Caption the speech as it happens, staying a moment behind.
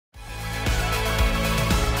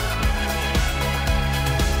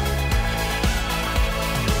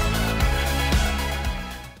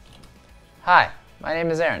Hi, my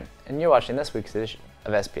name is Aaron, and you're watching this week's edition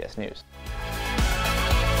of SPS News.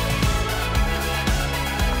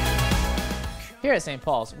 Here at St.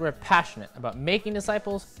 Paul's, we're passionate about making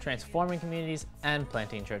disciples, transforming communities, and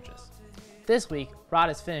planting churches. This week, Rod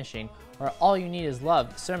is finishing our All You Need Is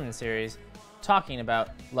Love sermon series, talking about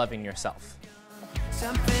loving yourself.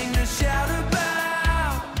 Something to shout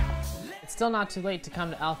about. It's still not too late to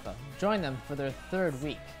come to Alpha. Join them for their third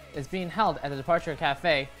week. It's being held at the Departure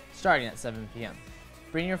Cafe starting at 7 p.m.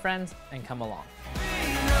 Bring your friends and come along.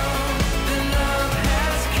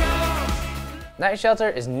 Night Shelter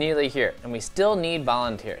is nearly here, and we still need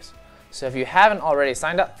volunteers. So if you haven't already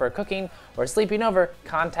signed up for cooking or sleeping over,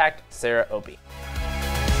 contact Sarah Opie.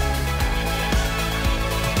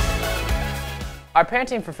 Our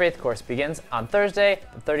Parenting for Faith course begins on Thursday,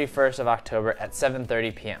 the 31st of October at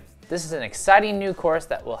 7:30 p.m. This is an exciting new course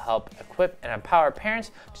that will help equip and empower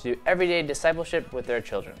parents to do everyday discipleship with their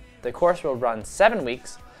children. The course will run 7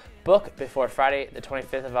 weeks. Book before Friday, the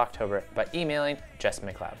 25th of October by emailing Jess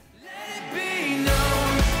McLeod.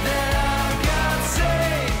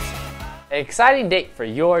 An exciting date for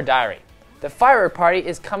your diary. The firework party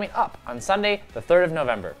is coming up on Sunday, the 3rd of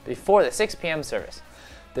November, before the 6 p.m. service.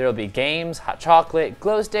 There will be games, hot chocolate,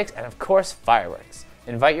 glow sticks, and of course, fireworks.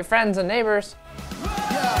 Invite your friends and neighbors.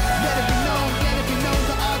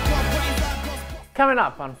 Coming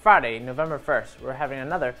up on Friday, November 1st, we're having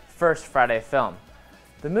another First Friday film.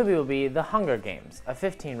 The movie will be The Hunger Games, a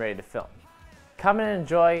 15-rated film. Come and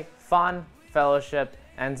enjoy fun, fellowship,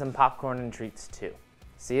 and some popcorn and treats too.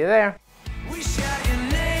 See you there. We shout your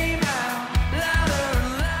name out louder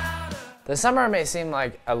and louder. The summer may seem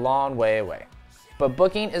like a long way away, but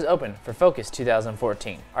booking is open for Focus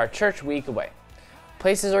 2014, our church week away.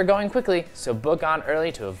 Places are going quickly, so book on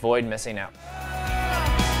early to avoid missing out.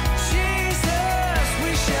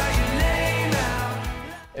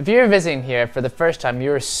 If you're visiting here for the first time,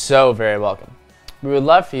 you're so very welcome. We would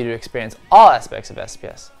love for you to experience all aspects of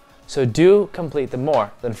SPS, so do complete the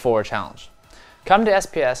More Than 4 challenge. Come to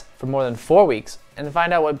SPS for more than 4 weeks and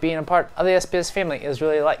find out what being a part of the SPS family is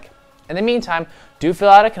really like. In the meantime, do fill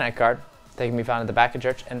out a Connect card. They can be found at the back of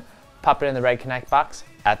church and pop it in the red Connect box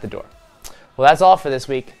at the door. Well, that's all for this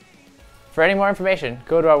week. For any more information,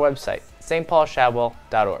 go to our website,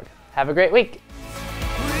 stpaulshadwell.org. Have a great week.